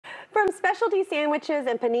From specialty sandwiches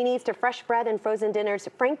and paninis to fresh bread and frozen dinners,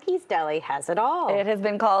 Frankie's Deli has it all. It has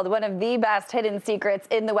been called one of the best hidden secrets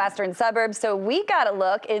in the western suburbs, so we got a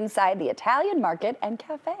look inside the Italian market and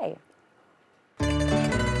cafe.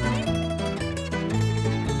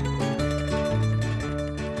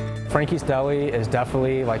 Frankie's Deli is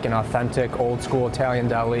definitely like an authentic, old school Italian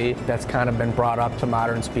deli that's kind of been brought up to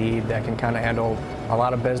modern speed that can kind of handle a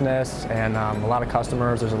lot of business and a lot of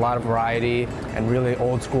customers. There's a lot of variety and really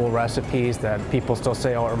old school recipes that people still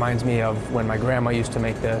say, oh, it reminds me of when my grandma used to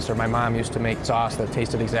make this or my mom used to make sauce that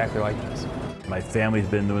tasted exactly like this. My family's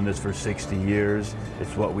been doing this for 60 years.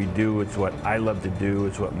 It's what we do, it's what I love to do,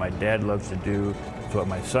 it's what my dad loves to do, it's what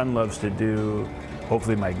my son loves to do.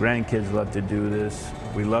 Hopefully my grandkids love to do this.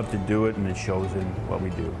 We love to do it and it shows in what we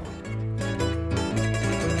do.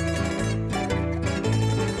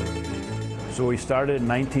 So we started in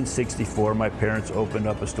 1964. My parents opened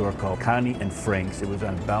up a store called Connie and Frank's. It was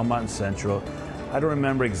on Belmont Central. I don't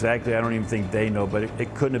remember exactly, I don't even think they know, but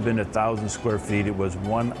it couldn't have been 1,000 square feet. It was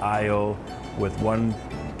one aisle with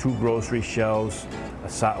two grocery shelves,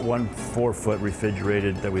 one 4-foot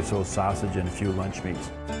refrigerated that we sold sausage and a few lunch meats.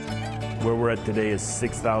 Where we're at today is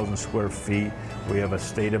 6,000 square feet. We have a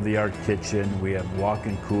state-of-the-art kitchen. We have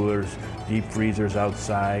walk-in coolers, deep freezers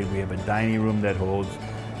outside. We have a dining room that holds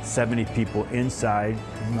 70 people inside,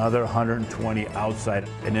 another 120 outside.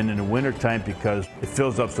 And then in the wintertime, because it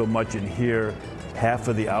fills up so much in here, half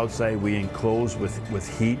of the outside we enclose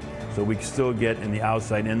with heat. So we still get in the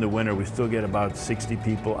outside, in the winter, we still get about 60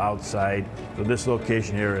 people outside. So this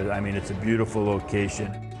location here, I mean, it's a beautiful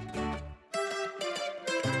location.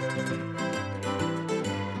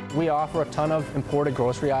 We offer a ton of imported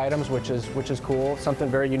grocery items, which is cool, something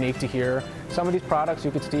very unique to here. Some of these products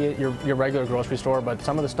you could see at your regular grocery store, but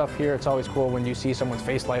some of the stuff here, it's always cool when you see someone's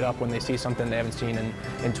face light up when they see something they haven't seen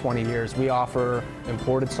in 20 years. We offer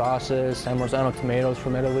imported sauces, San Marzano tomatoes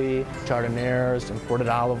from Italy, giardiniers, imported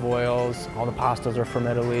olive oils, all the pastas are from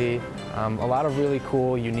Italy. A lot of really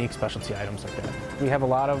cool, unique specialty items like that. We have a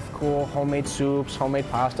lot of cool homemade soups, homemade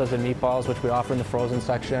pastas and meatballs, which we offer in the frozen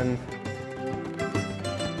section.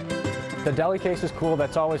 The deli case is cool.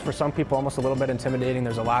 That's always, for some people, almost a little bit intimidating.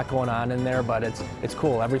 There's a lot going on in there, but it's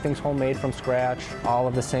cool. Everything's homemade from scratch. All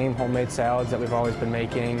of the same homemade salads that we've always been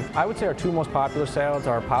making. I would say our two most popular salads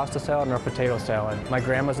are our pasta salad and our potato salad. My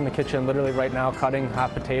grandma's in the kitchen literally right now cutting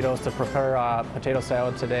hot potatoes to prepare potato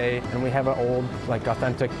salad today. And we have an old, like,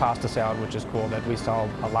 authentic pasta salad, which is cool, that we sell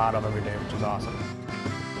a lot of every day, which is awesome.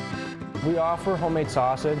 We offer homemade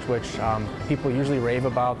sausage, which people usually rave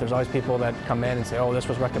about. There's always people that come in and say, oh, this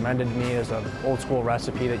was recommended to me as an old school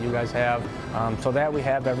recipe that you guys have. So that we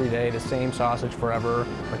have every day, the same sausage forever,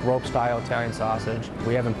 like rope style Italian sausage.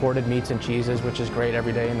 We have imported meats and cheeses, which is great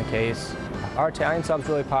every day in the case. Our Italian sub's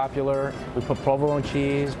really popular. We put provolone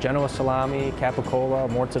cheese, Genoa salami, capicola,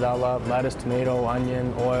 mozzarella, lettuce, tomato,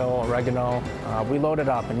 onion, oil, oregano. We load it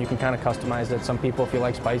up and you can kind of customize it. Some people, if you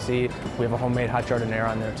like spicy, we have a homemade hot giardiniera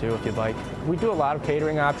on there too if you'd like. We do a lot of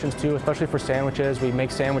catering options too, especially for sandwiches. We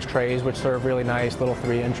make sandwich trays which serve really nice little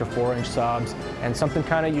 3-inch or 4-inch subs. And something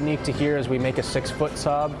kind of unique to here is we make a 6-foot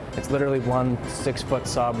sub. It's literally one 6-foot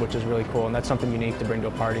sub, which is really cool. And that's something unique to bring to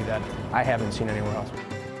a party that I haven't seen anywhere else.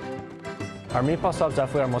 Our meatball sub's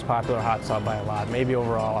definitely our most popular hot sub by a lot, maybe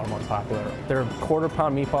overall our most popular. They're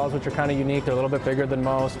quarter-pound meatballs, which are kind of unique. They're a little bit bigger than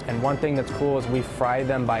most. And one thing that's cool is we fry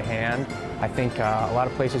them by hand. I think a lot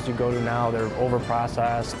of places you go to now, they're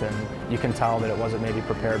over-processed, and you can tell that it wasn't maybe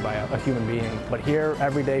prepared by a human being. But here,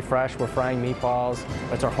 every day fresh, we're frying meatballs.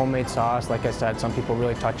 It's our homemade sauce. Like I said, some people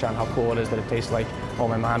really touch on how cool it is that it tastes like, oh,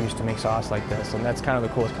 my mom used to make sauce like this. And that's kind of the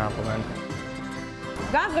coolest compliment.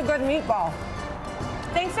 That's a good meatball.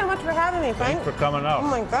 Thanks so much for having me, Frank. Thanks for coming out. Oh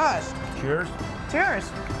my gosh. Cheers.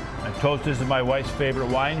 Cheers. And toast, this is my wife's favorite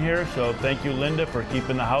wine here, so thank you, Linda, for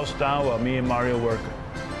keeping the house down while me and Mario work.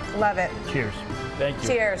 Love it. Cheers. Thank you.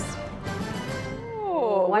 Cheers.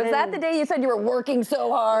 Ooh, was that the day you said you were working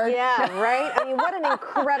so hard? Yeah, right? I mean, what an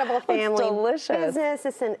incredible family delicious. business.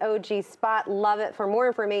 It's an OG spot. Love it. For more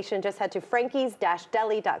information, just head to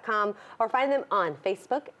frankies-deli.com or find them on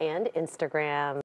Facebook and Instagram.